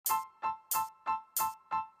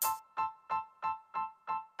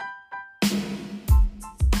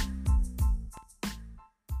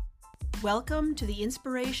Welcome to the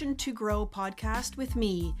Inspiration to Grow podcast with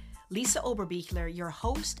me, Lisa Oberbichler, your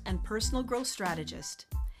host and personal growth strategist.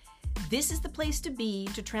 This is the place to be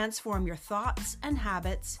to transform your thoughts and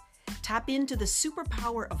habits, tap into the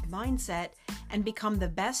superpower of mindset, and become the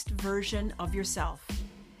best version of yourself.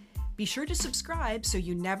 Be sure to subscribe so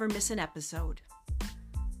you never miss an episode.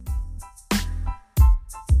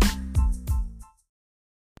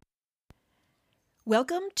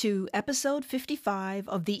 Welcome to episode 55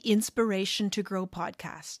 of the Inspiration to Grow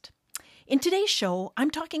podcast. In today's show,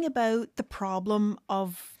 I'm talking about the problem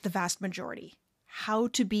of the vast majority, how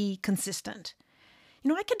to be consistent.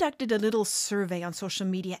 I conducted a little survey on social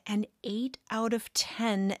media and 8 out of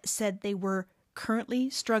 10 said they were currently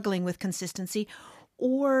struggling with consistency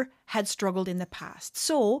or had struggled in the past.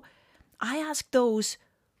 So I asked those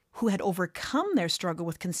who had overcome their struggle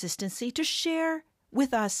with consistency to share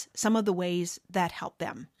with us some of the ways that help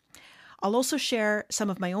them. I'll also share some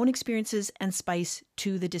of my own experiences and spice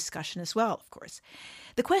to the discussion as well, of course.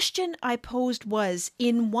 The question I posed was,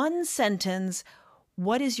 in one sentence,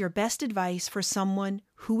 what is your best advice for someone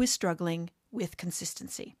who is struggling with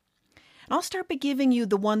consistency? And I'll start by giving you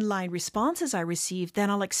the one-line responses I received, then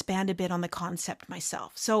I'll expand a bit on the concept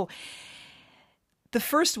myself. So the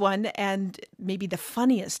first one, and maybe the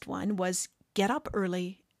funniest one, was get up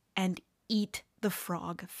early and eat the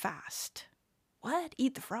frog fast. What?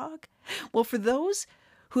 Eat the frog? Well, for those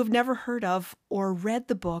who have never heard of or read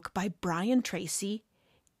the book by Brian Tracy,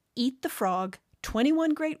 Eat the Frog,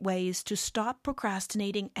 21 Great Ways to Stop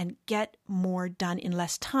Procrastinating and Get More Done in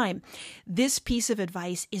Less Time. This piece of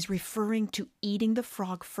advice is referring to eating the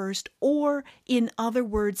frog first, or in other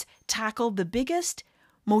words, tackle the biggest,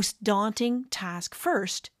 most daunting task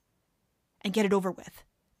first and get it over with.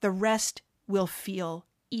 The rest will feel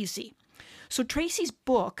easy. So Tracy's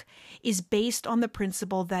book is based on the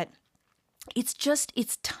principle that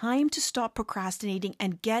it's time to stop procrastinating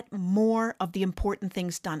and get more of the important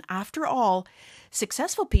things done. After all,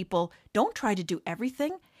 successful people don't try to do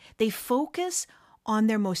everything. They focus on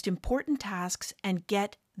their most important tasks and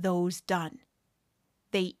get those done.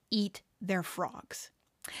 They eat their frogs.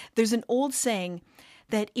 There's an old saying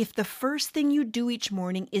that if the first thing you do each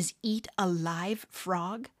morning is eat a live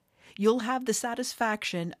frog, you'll have the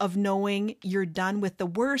satisfaction of knowing you're done with the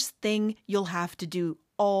worst thing you'll have to do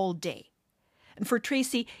all day. And for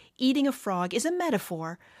Tracy, eating a frog is a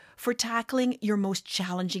metaphor for tackling your most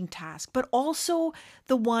challenging task, but also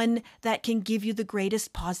the one that can give you the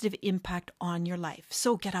greatest positive impact on your life.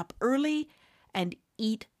 So get up early and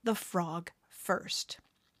eat the frog first.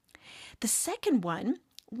 The second one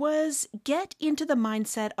was get into the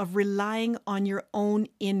mindset of relying on your own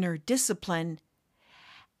inner discipline,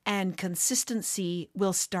 and consistency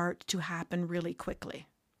will start to happen really quickly.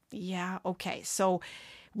 Yeah, okay. So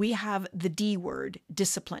we have the D word,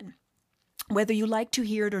 discipline. Whether you like to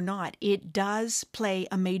hear it or not, it does play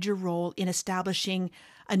a major role in establishing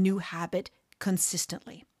a new habit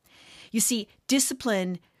consistently. You see,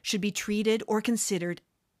 discipline should be treated or considered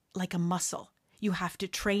like a muscle. You have to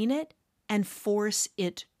train it and force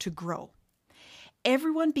it to grow.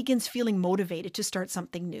 Everyone begins feeling motivated to start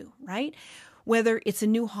something new, right? Whether it's a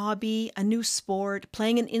new hobby, a new sport,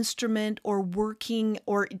 playing an instrument, or a workout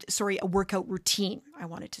routine, I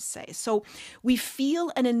wanted to say. So we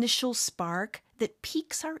feel an initial spark that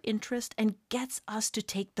piques our interest and gets us to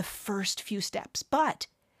take the first few steps. But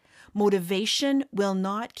motivation will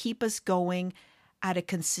not keep us going at a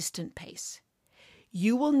consistent pace.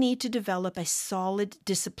 You will need to develop a solid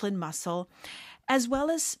discipline muscle, as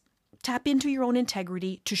well as tap into your own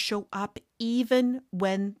integrity to show up even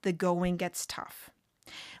when the going gets tough.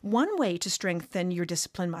 One way to strengthen your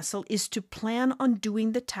discipline muscle is to plan on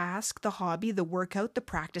doing the task, the hobby, the workout, the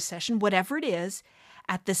practice session, whatever it is,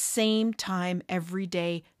 at the same time every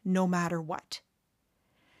day, no matter what.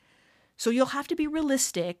 So you'll have to be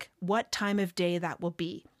realistic what time of day that will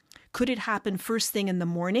be. Could it happen first thing in the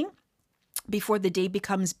morning before the day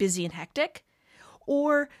becomes busy and hectic?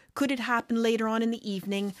 Or could it happen later on in the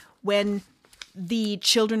evening when the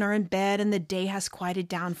children are in bed and the day has quieted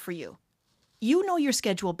down for you? You know your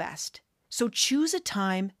schedule best, so choose a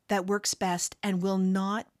time that works best and will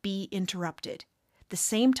not be interrupted. The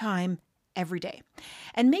same time every day.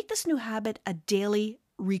 And make this new habit a daily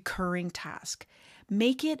recurring task.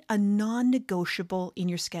 Make it a non-negotiable in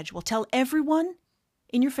your schedule. Tell everyone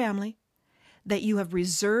in your family that you have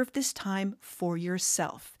reserved this time for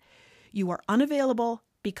yourself. You are unavailable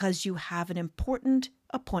because you have an important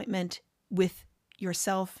appointment with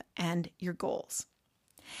yourself and your goals.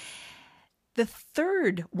 The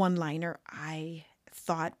third one-liner I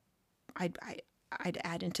thought I'd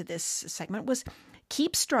add into this segment was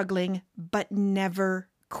keep struggling, but never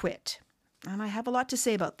quit. And I have a lot to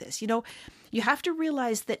say about this. You have to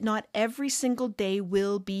realize that not every single day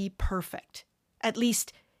will be perfect. At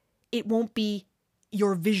least it won't be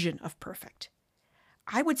your vision of perfect.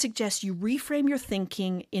 I would suggest you reframe your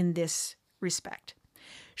thinking in this respect.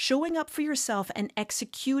 Showing up for yourself and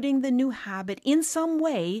executing the new habit in some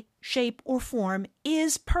way, shape, or form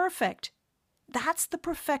is perfect. That's the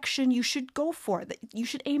perfection you should go for, that you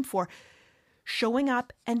should aim for. Showing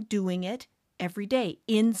up and doing it every day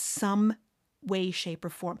in some way, shape, or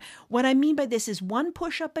form. What I mean by this is 1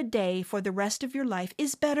 push-up a day for the rest of your life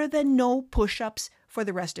is better than no push-ups for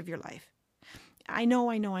the rest of your life. I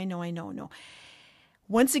know.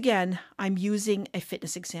 Once again, I'm using a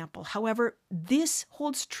fitness example. However, this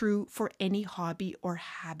holds true for any hobby or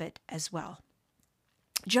habit as well.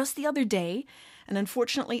 Just the other day, and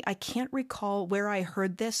unfortunately, I can't recall where I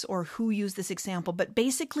heard this or who used this example, but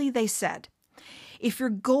basically they said, if your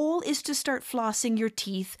goal is to start flossing your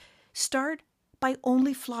teeth, start by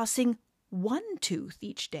only flossing 1 tooth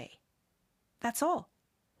each day. That's all.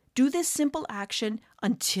 Do this simple action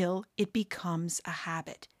until it becomes a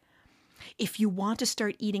habit. If you want to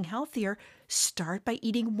start eating healthier, start by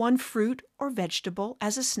eating 1 fruit or vegetable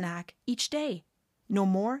as a snack each day. No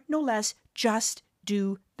more, no less, just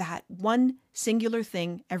do that one singular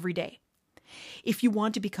thing every day. If you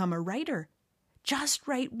want to become a writer, just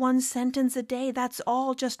write 1 sentence a day. That's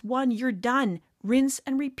all, just 1. You're done. Rinse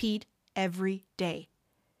and repeat every day.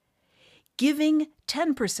 Giving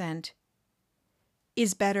 10%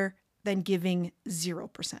 is better than giving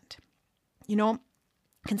 0%.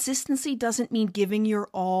 Consistency doesn't mean giving your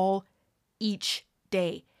all each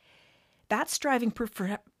day. That's striving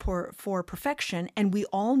for perfection, and we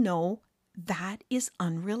all know that is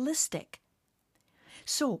unrealistic.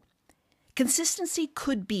 So, consistency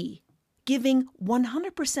could be giving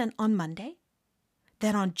 100% on Monday,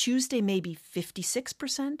 then on Tuesday maybe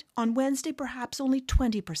 56%, on Wednesday perhaps only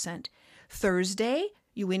 20%. Thursday,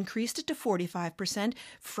 you increased it to 45%.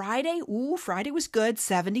 Friday was good,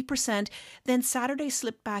 70%. Then Saturday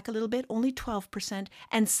slipped back a little bit, only 12%.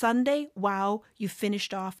 And Sunday, wow, you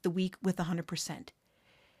finished off the week with 100%.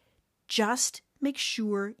 Just make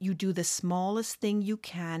sure you do the smallest thing you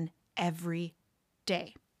can every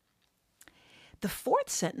day. The 4th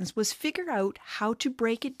sentence was figure out how to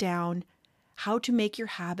break it down, how to make your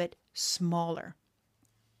habit smaller.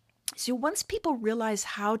 So once people realize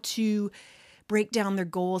how to break down their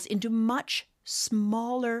goals into much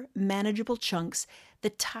smaller, manageable chunks, the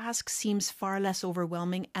task seems far less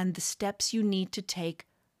overwhelming and the steps you need to take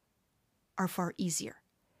are far easier.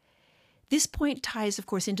 This point ties, of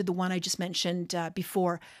course, into the one I just mentioned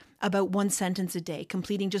before about 1 sentence a day,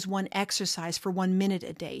 completing just 1 exercise for 1 minute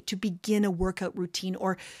a day to begin a workout routine,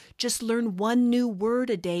 or just learn 1 new word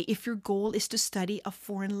a day if your goal is to study a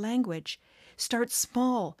foreign language. Start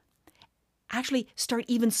small. Actually, start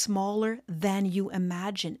even smaller than you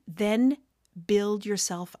imagine. Then build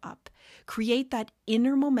yourself up. Create that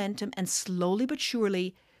inner momentum, and slowly but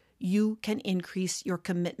surely, you can increase your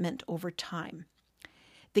commitment over time.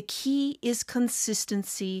 The key is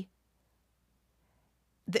consistency.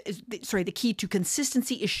 The key to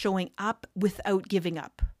consistency is showing up without giving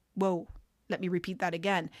up. Whoa, let me repeat that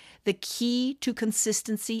again. The key to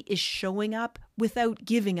consistency is showing up without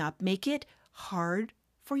giving up. Make it hard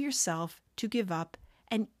for yourself to give up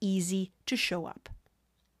and easy to show up.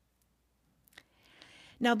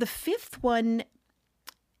 Now, the 5th one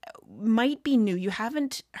might be new. You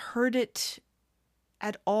haven't heard it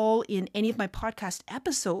at all in any of my podcast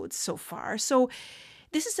episodes so far. So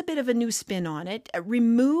this is a bit of a new spin on it.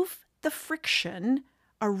 Remove the friction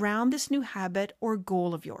around this new habit or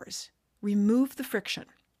goal of yours. Remove the friction.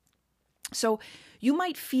 So you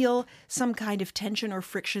might feel some kind of tension or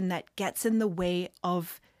friction that gets in the way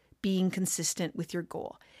of being consistent with your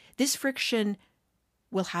goal. This friction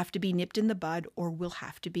will have to be nipped in the bud or will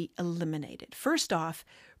have to be eliminated. First off,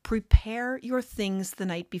 prepare your things the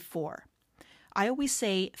night before. I always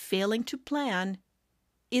say failing to plan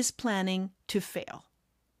is planning to fail.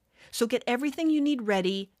 So get everything you need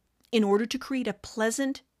ready in order to create a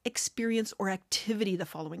pleasant experience or activity the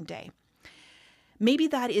following day. Maybe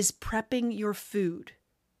that is prepping your food.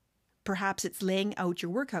 Perhaps it's laying out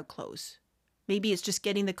your workout clothes. Maybe it's just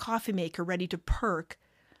getting the coffee maker ready to perk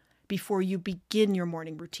before you begin your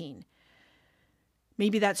morning routine.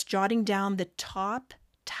 Maybe that's jotting down the top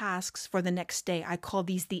tasks for the next day. I call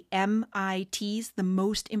these the MITs, the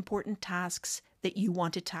most important tasks that you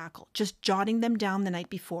want to tackle. Just jotting them down the night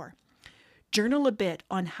before. Journal a bit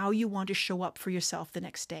on how you want to show up for yourself the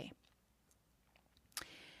next day.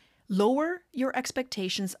 Lower your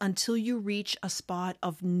expectations until you reach a spot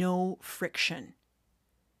of no friction.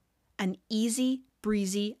 An easy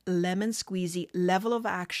breezy, lemon squeezy level of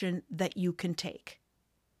action that you can take.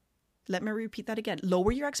 Let me repeat that again.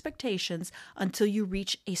 Lower your expectations until you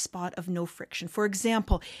reach a spot of no friction. For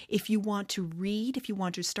example, if you want to read, if you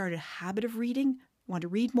want to start a habit of reading, want to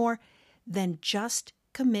read more, then just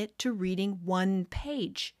commit to reading 1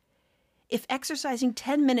 page. If exercising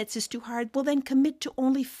 10 minutes is too hard, well, then commit to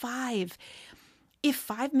only 5. If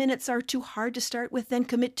 5 minutes are too hard to start with, then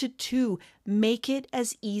commit to 2. Make it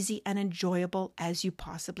as easy and enjoyable as you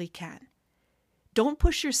possibly can. Don't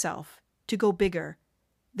push yourself to go bigger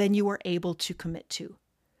than you are able to commit to.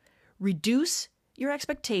 Reduce your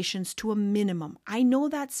expectations to a minimum. I know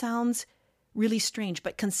that sounds really strange,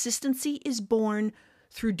 but consistency is born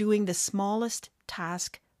through doing the smallest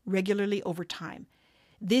task regularly over time.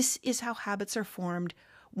 This is how habits are formed,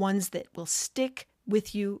 ones that will stick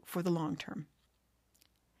with you for the long term.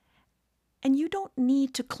 And you don't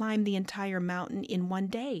need to climb the entire mountain in one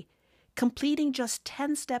day. Completing just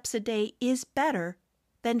 10 steps a day is better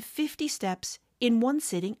than 50 steps in one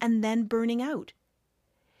sitting and then burning out.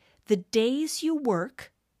 The days you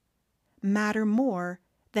work matter more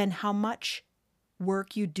than how much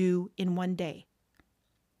work you do in one day.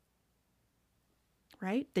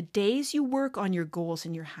 Right? The days you work on your goals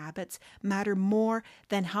and your habits matter more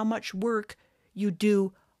than how much work you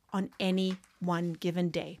do on any one given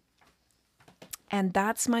day. And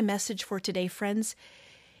that's my message for today, friends.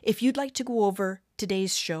 If you'd like to go over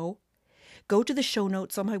today's show, go to the show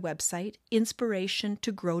notes on my website,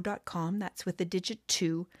 inspirationtogrow.com. That's with the digit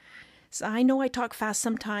 2. So I know I talk fast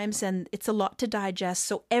sometimes and it's a lot to digest.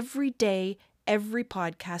 So every day, every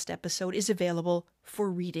podcast episode is available for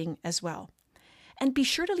reading as well. And be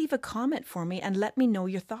sure to leave a comment for me and let me know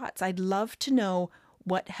your thoughts. I'd love to know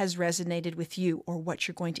what has resonated with you or what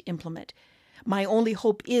you're going to implement. My only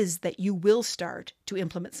hope is that you will start to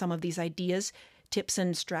implement some of these ideas, tips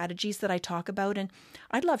and strategies that I talk about, and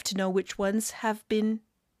I'd love to know which ones have been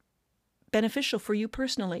beneficial for you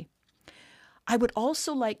personally. I would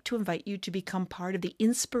also like to invite you to become part of the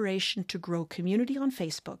Inspiration to Grow community on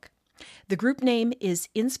Facebook. The group name is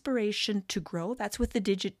Inspiration to Grow, that's with the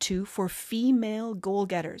digit 2, for female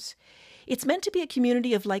goal-getters. It's meant to be a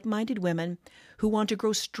community of like-minded women who want to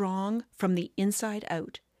grow strong from the inside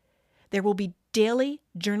out. There will be daily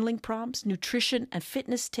journaling prompts, nutrition and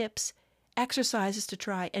fitness tips, exercises to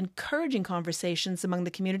try, encouraging conversations among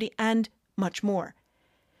the community, and much more.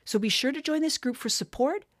 So be sure to join this group for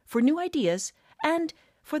support, for new ideas, and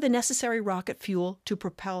for the necessary rocket fuel to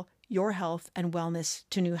propel your health and wellness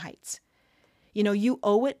to new heights. You know, you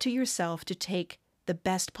owe it to yourself to take the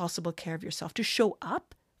best possible care of yourself, to show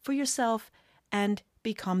up for yourself and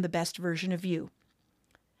become the best version of you.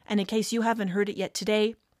 And in case you haven't heard it yet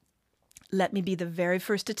today, let me be the very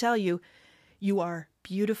first to tell you, you are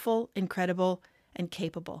beautiful, incredible, and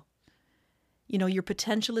capable. You know, your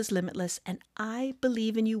potential is limitless, and I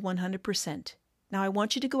believe in you 100%. Now, I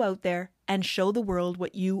want you to go out there and show the world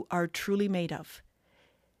what you are truly made of.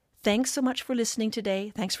 Thanks so much for listening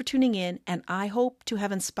today. Thanks for tuning in, and I hope to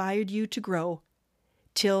have inspired you to grow.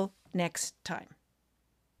 Till next time.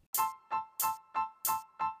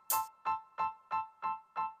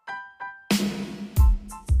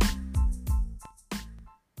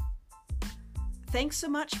 Thanks so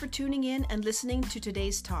much for tuning in and listening to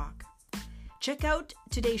today's talk. Check out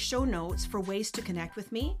today's show notes for ways to connect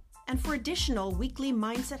with me, and for additional weekly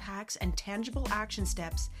mindset hacks and tangible action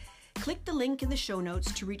steps, click the link in the show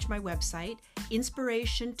notes to reach my website,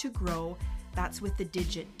 Inspiration to Grow, that's with the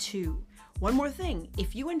digit 2. One more thing,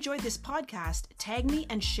 if you enjoyed this podcast, tag me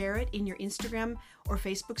and share it in your Instagram or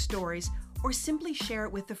Facebook stories, or simply share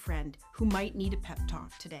it with a friend who might need a pep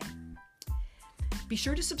talk today. Be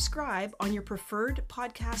sure to subscribe on your preferred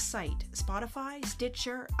podcast site, Spotify,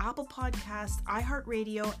 Stitcher, Apple Podcasts,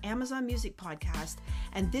 iHeartRadio, Amazon Music Podcast,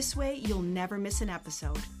 and this way you'll never miss an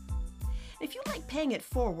episode. If you like paying it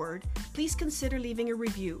forward, please consider leaving a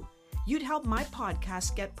review. You'd help my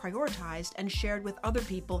podcast get prioritized and shared with other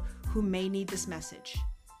people who may need this message.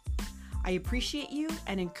 I appreciate you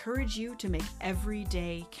and encourage you to make every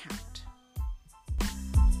day count.